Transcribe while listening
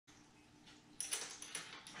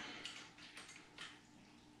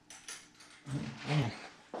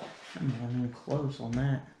Come on in close on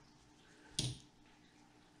that.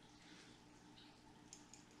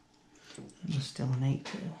 It was still an 8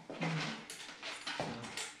 too. So,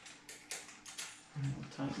 I'm gonna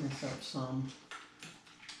tighten this up some.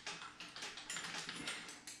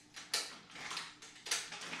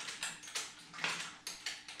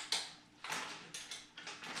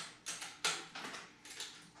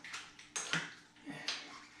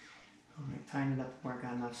 Tighten it up where I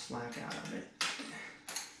got enough slack out of it.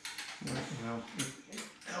 Well,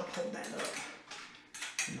 help hold that up.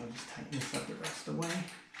 And I'll just tighten this up the rest of the way.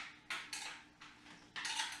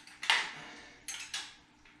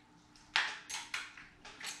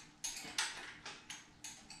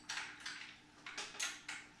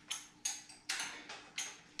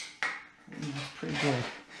 And that's pretty good.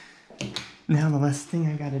 Now the last thing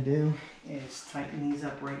I gotta do is tighten these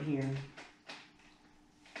up right here.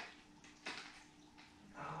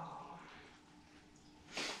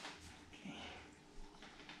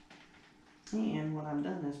 And what I've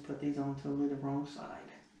done is put these on totally the wrong side.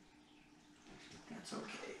 That's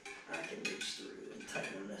okay. I can reach through and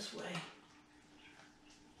tighten them this way.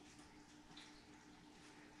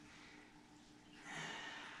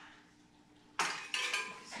 It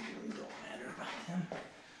really don't matter about them.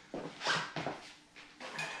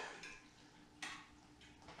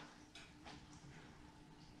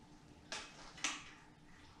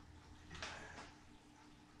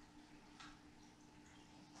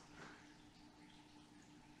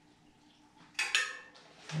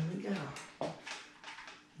 There we go.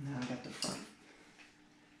 Now I got the front.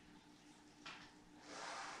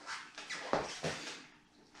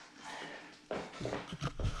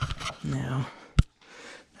 Now,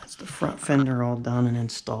 that's the front fender all done and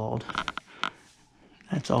installed.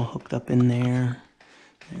 That's all hooked up in there.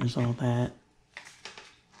 There's all that.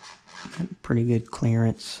 Pretty good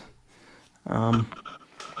clearance. I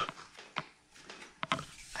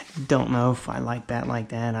don't know if I like that.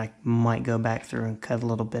 I might go back through and cut a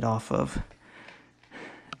little bit off of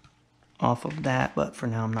that, but for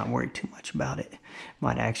now I'm not worried too much about it.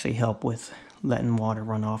 Might actually help with letting water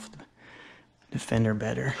run off the fender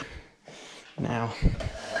better. Now,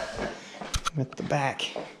 with the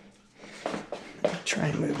back, I'll try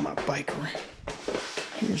and move my bike around.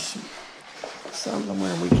 Here's something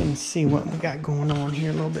where we can see what we got going on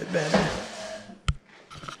here a little bit better.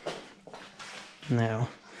 Now,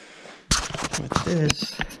 with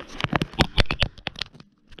this,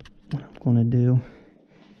 what I'm going to do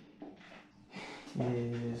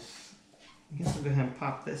is, I guess I'll go ahead and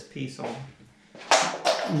pop this piece on,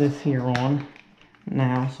 this here on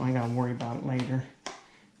now, so I ain't got to worry about it later.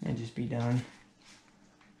 It'll just be done.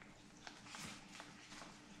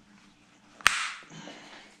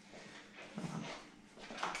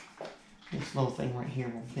 This little thing right here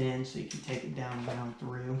will bend so you can take it down and down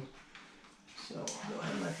through. So I'll go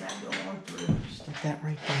ahead and let that go on through. Stick that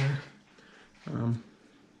right there.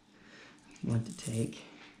 Want to take,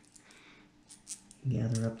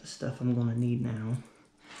 gather up the stuff I'm going to need now.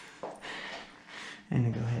 And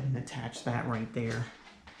then go ahead and attach that right there.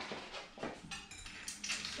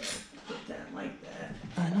 So put that like that.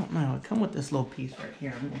 I don't know, it come with this little piece right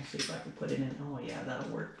here. I'm going to see if I can put it in. Oh yeah, that'll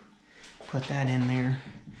work. Put that in there.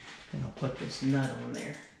 And I'll put this nut on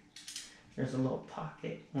there. There's a little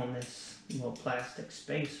pocket on this little plastic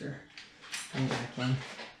spacer. And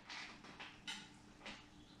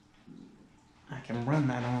I can run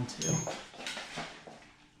that onto.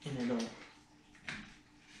 And it'll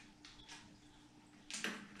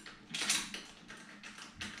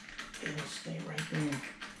stay right there.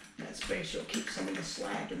 That spacer will keep some of the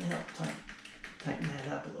slack and help tighten that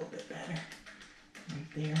up a little bit better.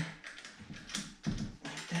 Right there.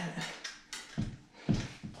 Like that.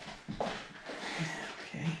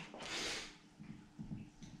 Okay.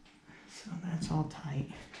 So that's all tight.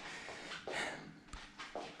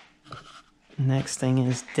 Next thing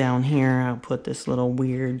is down here, I'll put this little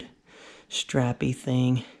weird strappy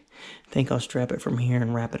thing. I think I'll strap it from here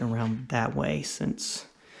and wrap it around that way, since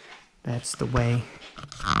that's the way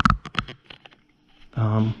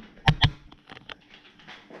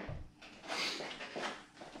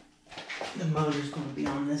the motor's going to be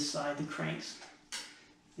on this side. The cranks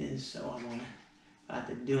is, so if I have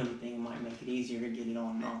to do anything, it might make it easier to get it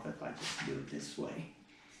on and off if I just do it this way.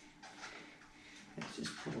 It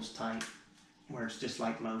just pulls tight, where it's just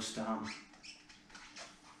like most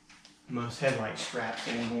headlight straps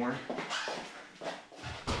anymore.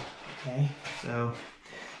 Okay, so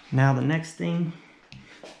now the next thing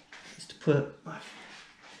is to put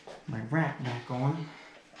my rack back on.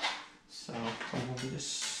 So we'll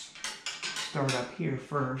just start up here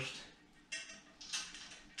first.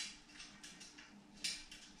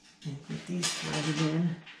 And get these threaded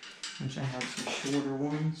in, which I have some shorter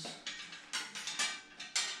ones.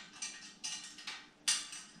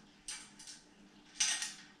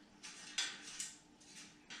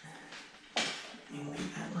 And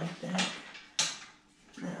leave that like that.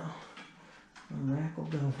 Now, the rack will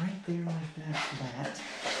go right there like that for that.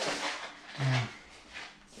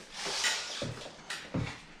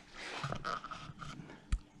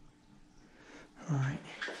 Alright,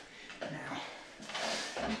 now,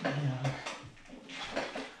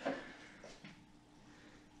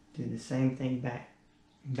 do the same thing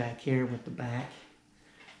back here with the back.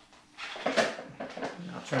 And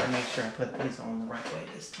I'll try to make sure I put these on the right way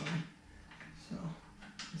this time. So,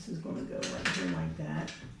 this is going to go right here like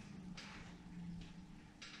that.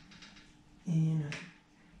 And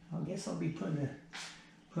I guess I'll be put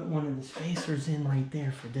one of the spacers in right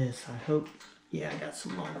there for this. I hope, yeah, I got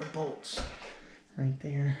some longer bolts right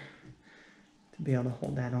there to be able to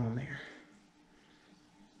hold that on there.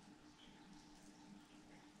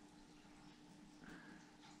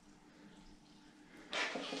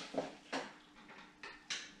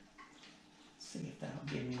 See if that'll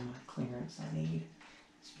give me my clearance I need.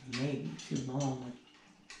 It's maybe too long.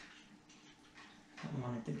 I don't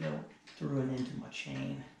want it to go through and into my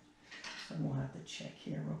chain. So we'll have to check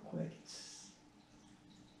here real quick.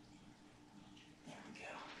 There we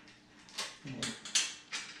go. And then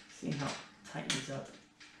see how it tightens up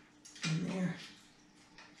in there.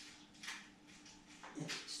 If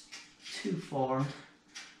it's too far,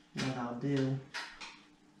 what I'll do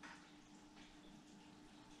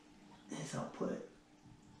is I'll put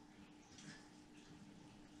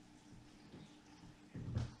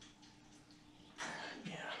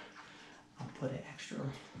an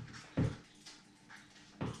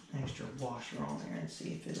extra washer on there and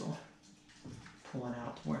see if it'll pull it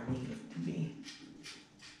out to where I need it to be.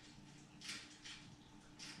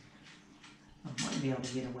 I might be able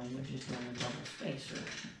to get away with just doing a double spacer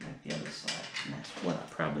like the other side, and that's what I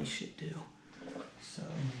probably should do. So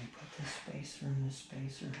let me put this spacer and this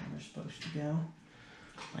spacer how they're supposed to go,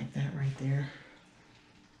 like that right there.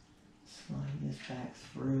 Slide this back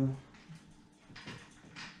through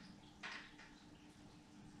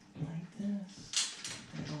like this.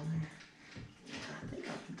 Put it on there. Yeah, I think I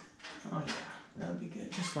can. Oh yeah, that'll be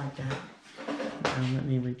good, just like that. Now let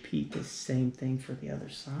me repeat the same thing for the other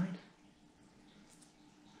side.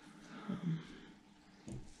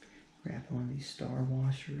 Grab one of these star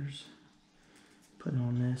washers. Put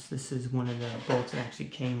on this. This is one of the bolts that actually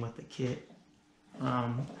came with the kit.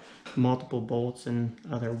 Multiple bolts and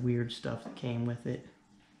other weird stuff that came with it.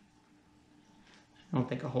 I don't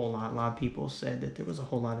think a whole lot. A lot of people said that there was a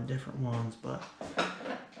whole lot of different ones, but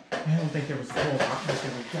I don't think there was a whole lot, but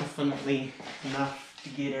there was definitely enough to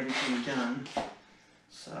get everything done.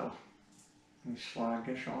 So, let me slide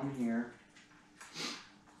this on here.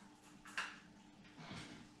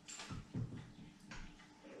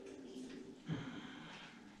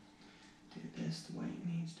 Do this the way it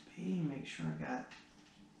needs to be. Make sure I got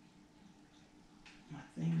my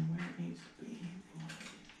thing where it needs to be.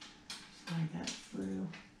 Slide that through.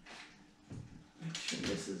 Make sure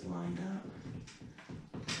this is lined up.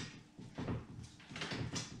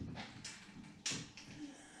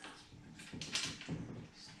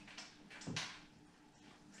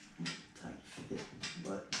 Tight fit,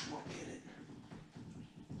 but we'll get it.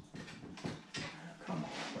 Come on,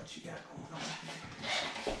 what you got going on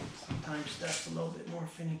here? Sometimes stuff's a little bit more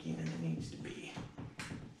finicky than it needs to be.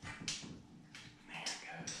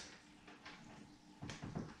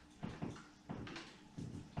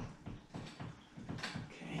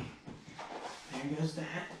 There goes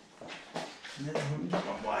that. And then I'm going to get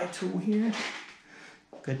my Y tool here.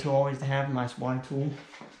 Good tool always to have, a nice Y tool.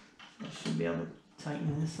 I should be able to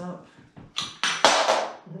tighten this up.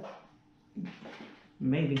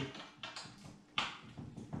 Maybe.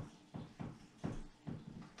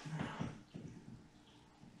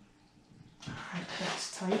 Alright,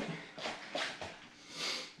 that's tight.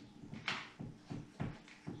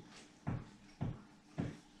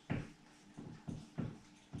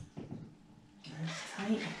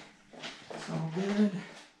 It's all good.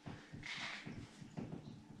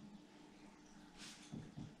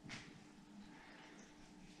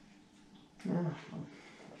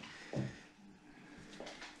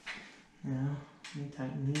 Now, let me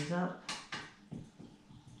tighten these up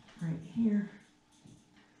right here.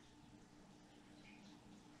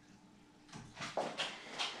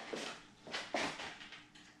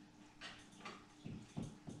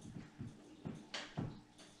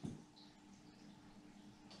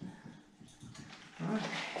 Alright,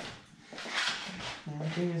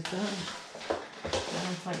 everything is done.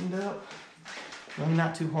 Now tightened up. Really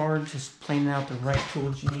not too hard, just planing out the right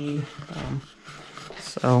tools you need.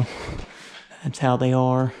 So that's how they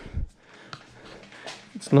are.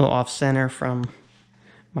 It's a little off center from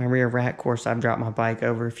my rear rack. Of course, I've dropped my bike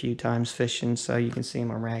over a few times fishing, so you can see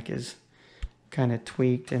my rack is kind of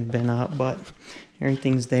tweaked and bent up, but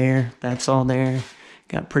everything's there. That's all there.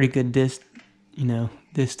 Got pretty good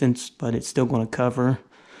distance, but it's still going to cover.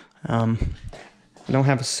 I don't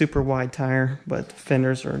have a super wide tire, but the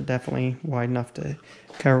fenders are definitely wide enough to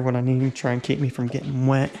cover what I need, try and keep me from getting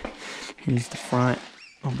wet. Here's the front,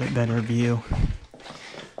 a little bit better view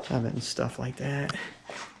of it and stuff like that.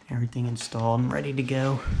 Everything installed and ready to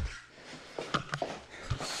go.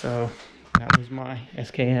 So that was my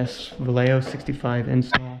SKS Velo 65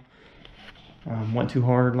 install. Went too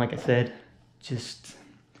hard, like I said. Just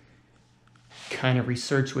kind of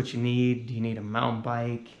research what you need. Do you need a mountain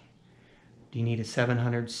bike? Do you need a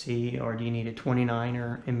 700C, or do you need a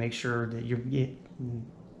 29er? And make sure that you're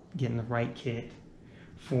getting the right kit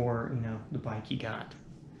for the bike you got.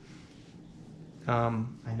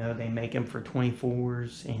 I know they make them for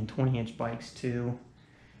 24s and 20-inch bikes too.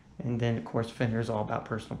 And then, of course, fender is all about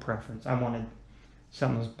personal preference. I wanted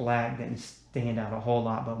something that was black, didn't stand out a whole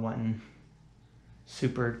lot, but wasn't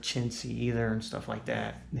super chintzy either and stuff like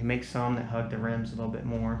that. They make some that hug the rims a little bit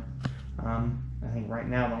more. I think right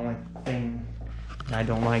now the only thing that I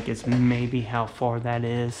don't like is maybe how far that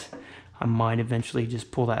is. I might eventually just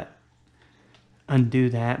undo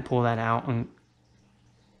that, pull that out, and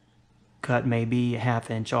cut maybe a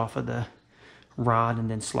 ½ inch off of the rod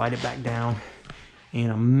and then slide it back down.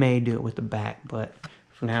 And I may do it with the back, but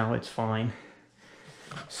for now it's fine.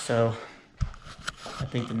 So I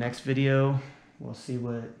think the next video we'll see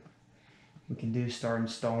what we can do. Start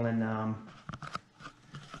installing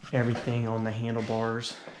everything on the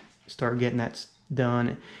handlebars. Start getting that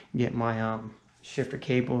done. Get my shifter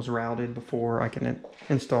cables routed before I can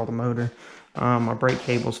install the motor. My brake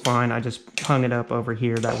cable's fine. I just hung it up over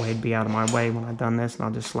here. That way it'd be out of my way when I've done this, and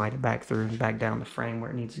I'll just slide it back through and back down the frame where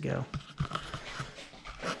it needs to go.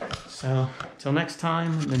 So, until next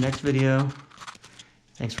time, the next video,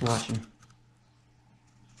 thanks for watching.